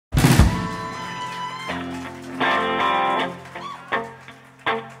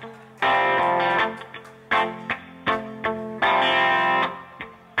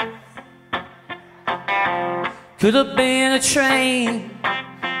Could have been a train,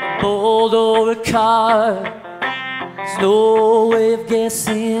 a boat or a car. There's no way of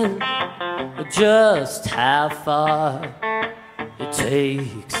guessing just how far it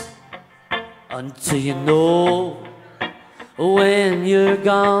takes until you know when you're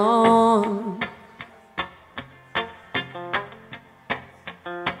gone.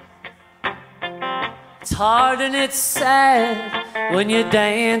 It's hard and it's sad when you're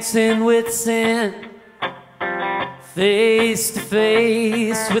dancing with sin, face to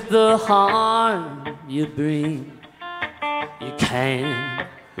face with the harm you bring. You can't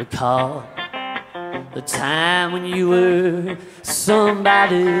recall the time when you were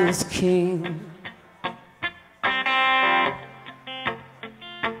somebody's king.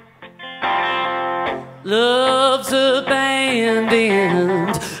 Love's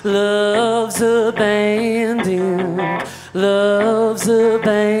abandoned, love's abandoned, love's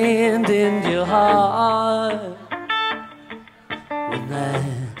abandoned your heart. When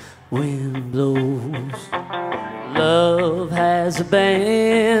that wind blows, love has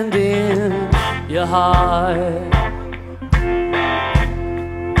abandoned your heart.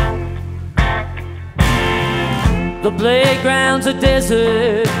 The playground's a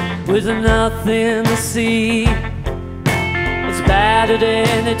desert with nothing to see. It's battered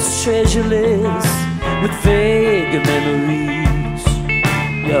and it's treasureless with vague memories.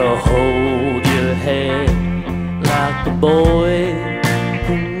 You hold your head like a boy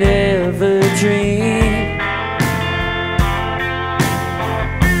who never dreamed.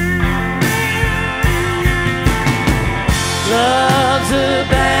 Love's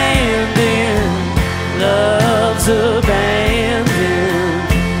abandoned, love's abandoned,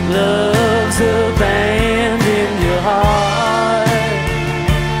 love's abandoned your heart.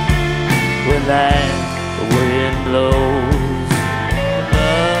 When that wind blows,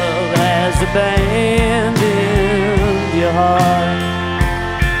 love has abandoned your heart.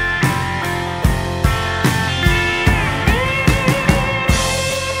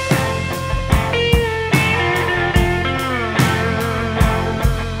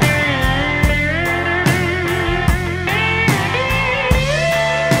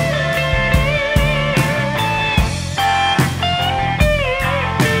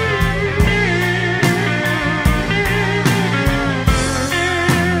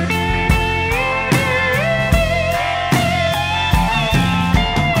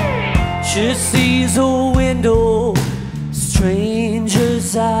 She sees a window,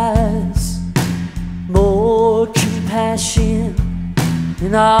 stranger's eyes, more compassion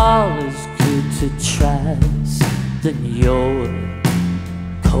and all is good to tries than your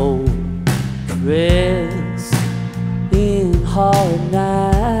cold caress in hard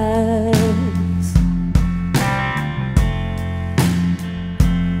nights.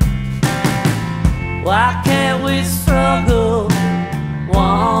 Why can't we struggle,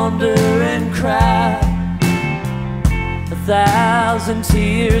 wander and cry 1,000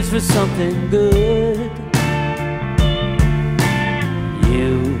 tears for something good?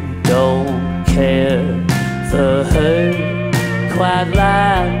 You don't care for her quite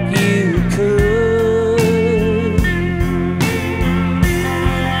like you could.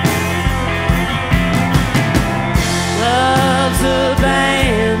 Love's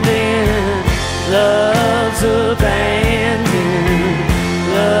abandoned, love's abandoned,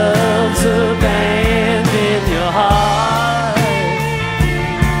 love's abandoned your heart.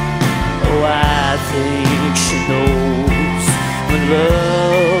 Oh, I think she knows when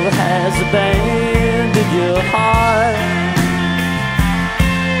love has abandoned your heart.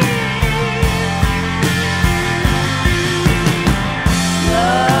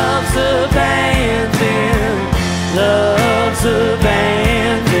 Love's abandoned, love's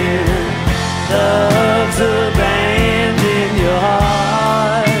abandoned, love's abandoned your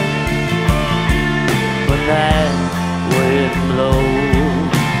heart. When that wind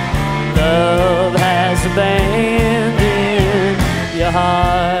blows, love has abandoned your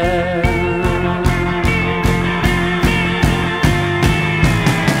heart.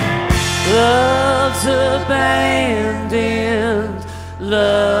 Love's abandoned,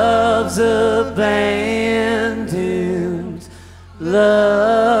 love's abandoned,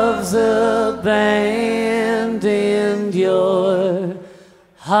 love's abandoned your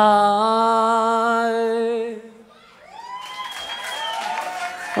heart.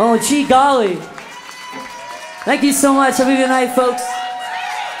 Oh, gee golly. Thank you so much. Have a good night, folks.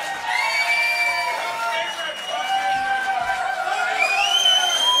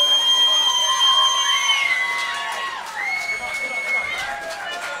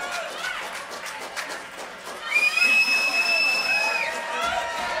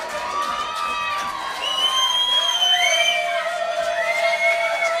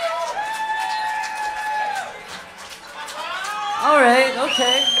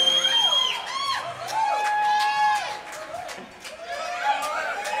 okay?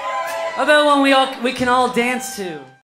 How about one we can all dance to?